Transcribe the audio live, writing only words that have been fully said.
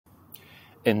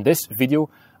In this video,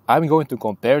 I'm going to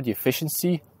compare the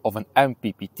efficiency of an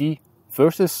MPPT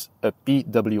versus a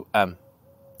PWM.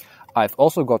 I've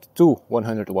also got two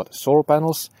 100 watt solar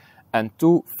panels and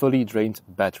two fully drained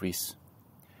batteries.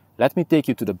 Let me take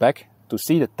you to the back to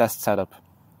see the test setup.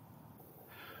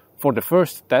 For the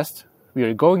first test, we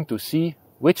are going to see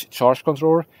which charge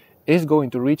controller is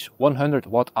going to reach 100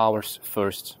 watt hours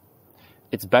first.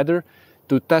 It's better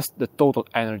to test the total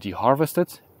energy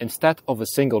harvested instead of a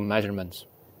single measurement.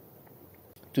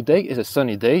 Today is a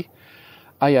sunny day.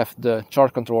 I have the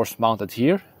charge controllers mounted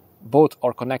here. Both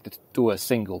are connected to a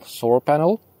single solar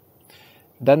panel.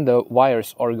 Then the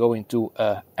wires are going to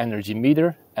an energy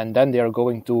meter, and then they are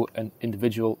going to an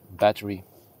individual battery.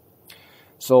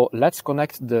 So let's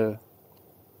connect the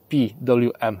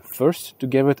PWM first to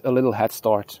give it a little head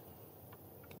start.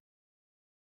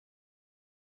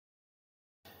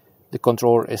 The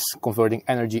controller is converting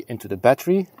energy into the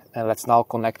battery, and let's now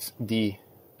connect the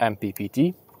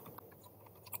MPPT.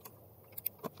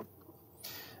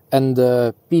 And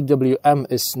the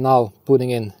PWM is now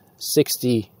putting in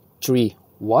 63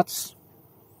 watts,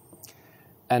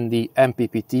 and the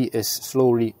MPPT is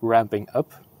slowly ramping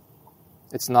up.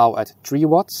 It's now at 3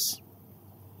 watts,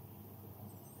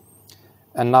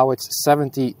 and now it's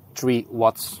 73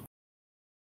 watts.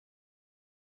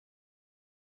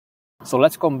 So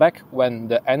let's come back when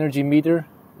the energy meter,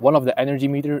 one of the energy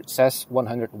meters says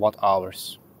 100 watt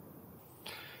hours.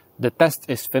 The test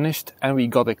is finished and we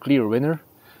got a clear winner.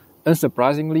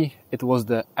 Unsurprisingly, it was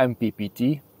the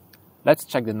MPPT. Let's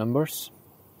check the numbers.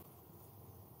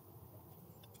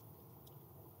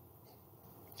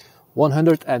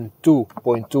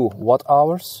 102.2 watt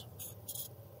hours.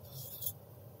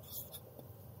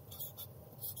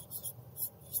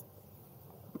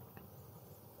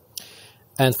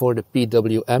 And for the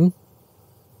PWM,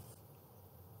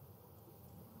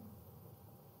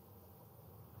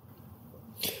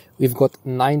 we've got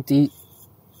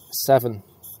 97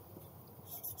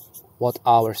 watt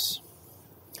hours.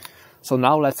 So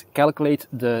now let's calculate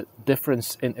the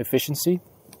difference in efficiency.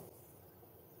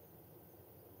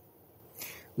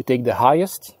 We take the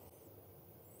highest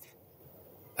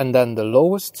and then the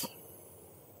lowest.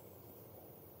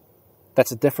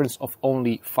 That's a difference of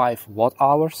only 5 watt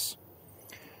hours.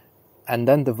 And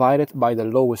then divide it by the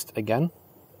lowest again,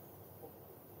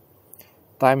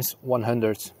 times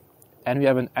 100. And we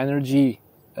have an energy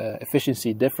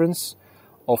efficiency difference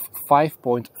of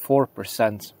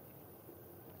 5.4%.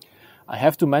 I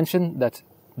have to mention that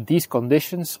these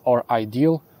conditions are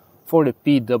ideal for the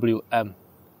PWM.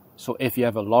 So if you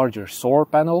have a larger solar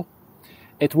panel,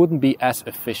 it wouldn't be as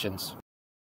efficient.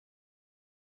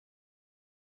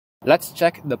 Let's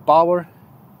check the power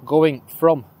going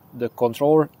from the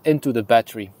controller into the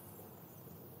battery.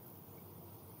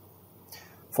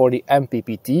 For the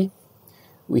MPPT,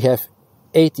 we have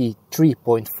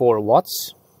 83.4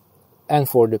 watts, and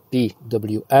for the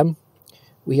PWM,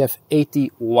 we have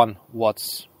 81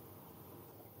 watts.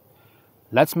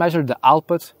 Let's measure the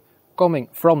output coming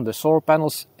from the solar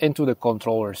panels into the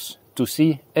controllers to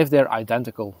see if they're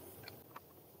identical.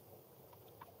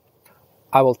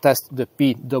 I will test the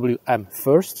PWM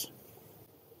first.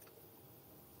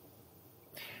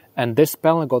 And this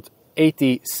panel got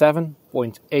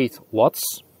 87.8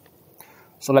 watts.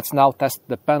 So let's now test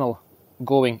the panel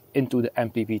going into the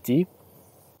MPPT.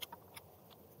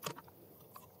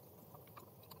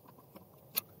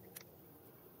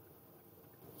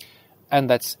 And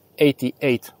that's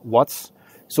 88 watts.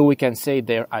 So we can say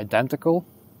they're identical.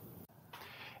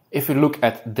 If you look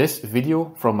at this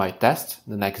video from my test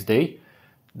the next day,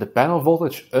 the panel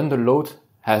voltage under load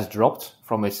has dropped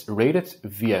from its rated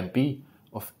VMP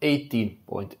of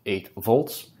 18.8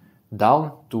 volts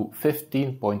down to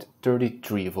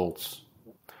 15.33 volts.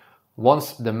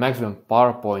 Once the maximum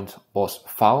power point was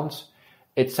found,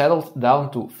 it settled down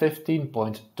to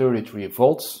 15.33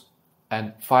 volts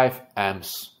and 5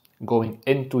 amps going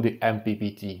into the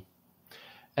MPPT.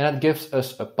 And that gives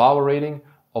us a power rating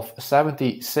of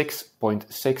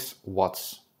 76.6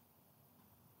 watts.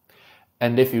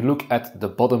 And if you look at the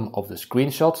bottom of the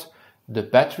screenshot, the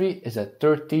battery is at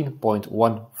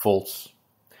 13.1 volts.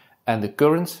 And the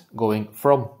current going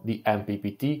from the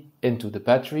MPPT into the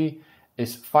battery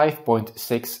is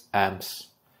 5.6 amps.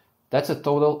 That's a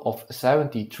total of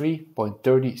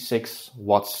 73.36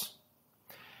 watts.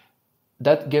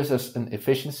 That gives us an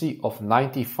efficiency of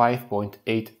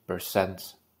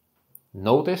 95.8%.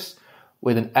 Notice,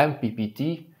 with an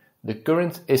MPPT, the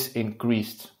current is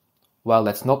increased, while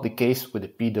that's not the case with the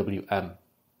PWM.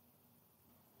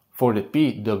 For the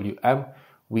PWM,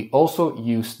 we also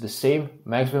use the same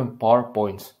maximum power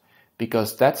point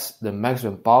because that's the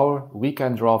maximum power we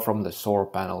can draw from the solar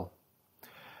panel.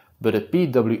 But a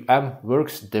PWM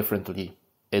works differently.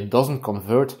 It doesn't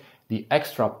convert the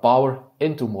extra power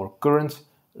into more current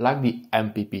like the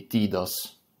MPPT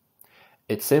does.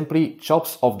 It simply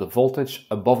chops off the voltage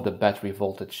above the battery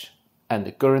voltage, and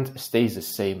the current stays the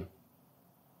same.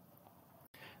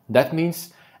 That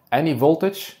means any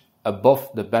voltage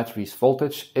above the battery's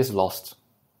voltage is lost.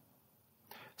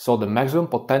 So the maximum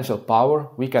potential power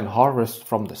we can harvest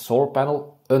from the solar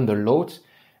panel under load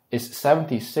is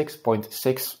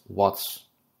 76.6 watts.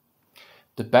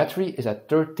 The battery is at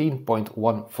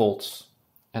 13.1 volts,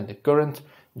 and the current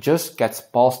just gets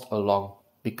passed along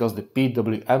because the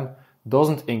PWM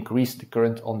doesn't increase the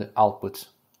current on the output.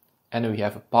 And we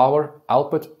have a power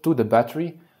output to the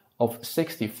battery of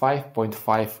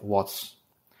 65.5 watts.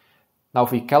 Now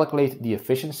if we calculate the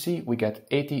efficiency, we get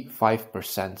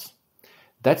 85%.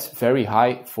 That's very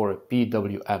high for a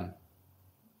PWM.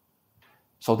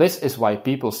 So this is why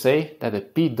people say that a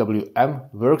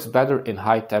PWM works better in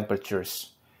high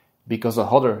temperatures, because the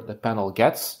hotter the panel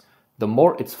gets, the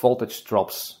more its voltage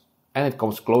drops, and it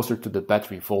comes closer to the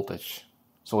battery voltage.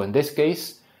 So in this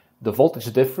case, the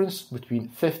voltage difference between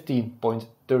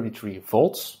 15.33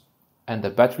 volts and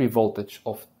the battery voltage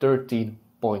of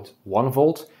 13.1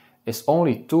 volt is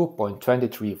only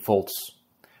 2.23 volts.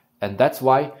 And that's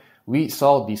why we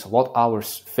saw these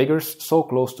watt-hours figures so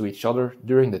close to each other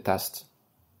during the test.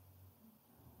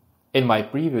 In my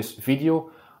previous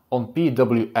video on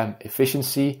PWM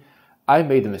efficiency, I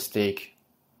made a mistake.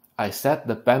 I said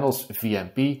the panel's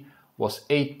VMP was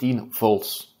 18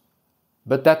 volts.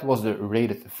 But that was the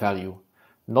rated value,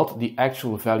 not the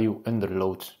actual value under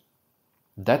load.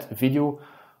 That video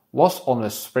was on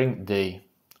a spring day,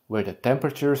 where the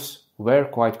temperatures were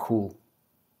quite cool.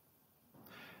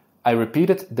 I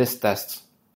repeated this test,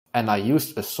 and I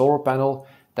used a solar panel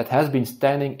that has been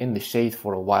standing in the shade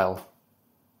for a while.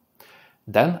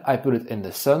 Then I put it in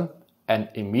the sun and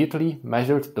immediately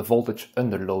measured the voltage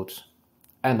under load,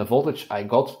 and the voltage I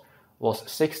got was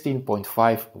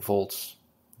 16.5 volts.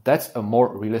 That's a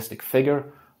more realistic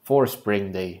figure for a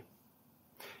spring day.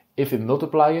 If we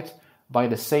multiply it by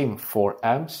the same 4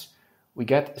 amps, we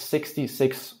get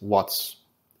 66 watts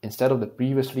instead of the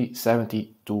previously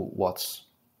 72 watts.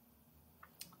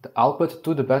 The output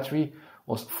to the battery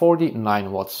was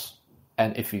 49 watts,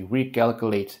 and if we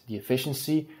recalculate the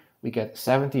efficiency, we get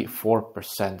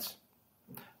 74%,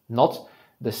 not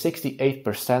the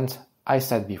 68% I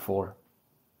said before.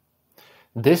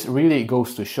 This really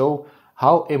goes to show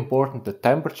how important the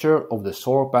temperature of the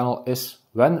solar panel is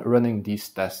when running these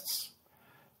tests.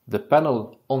 The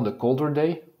panel on the colder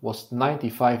day was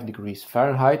 95 degrees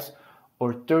Fahrenheit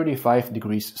or 35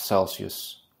 degrees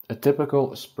Celsius, a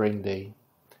typical spring day,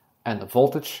 and the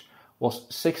voltage was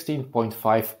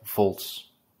 16.5 volts.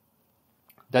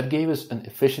 That gave us an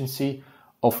efficiency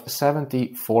of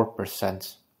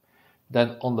 74%.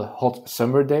 Then on the hot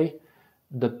summer day,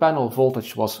 the panel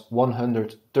voltage was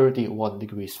 131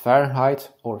 degrees Fahrenheit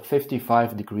or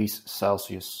 55 degrees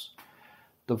Celsius.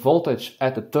 The voltage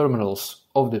at the terminals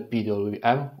of the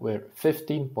PWM were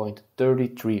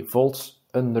 15.33 volts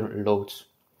under load.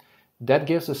 That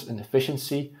gives us an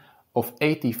efficiency of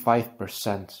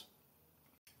 85%.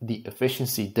 The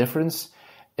efficiency difference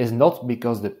is not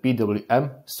because the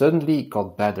PWM suddenly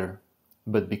got better,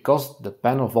 but because the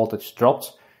panel voltage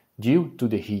dropped due to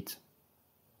the heat.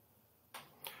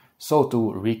 So to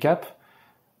recap,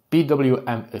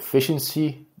 PWM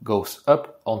efficiency goes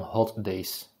up on hot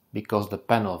days because the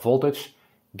panel voltage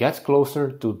gets closer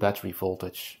to battery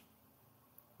voltage.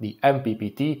 The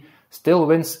MPPT still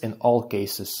wins in all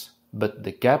cases, but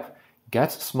the gap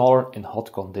gets smaller in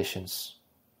hot conditions.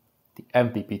 The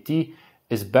MPPT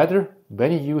is better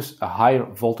when you use a higher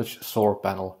voltage solar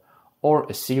panel or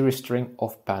a series string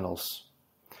of panels.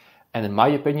 And in my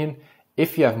opinion,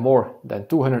 if you have more than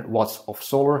 200 watts of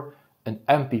solar, an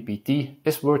MPPT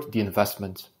is worth the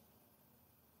investment.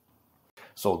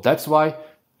 So that's why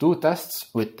 2 tests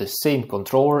with the same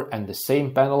controller and the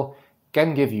same panel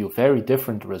can give you very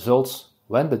different results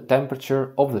when the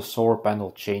temperature of the solar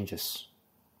panel changes.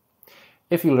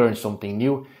 If you learned something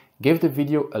new, give the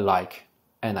video a like,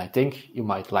 and I think you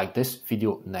might like this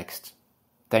video next.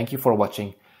 Thank you for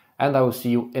watching, and I will see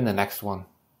you in the next one.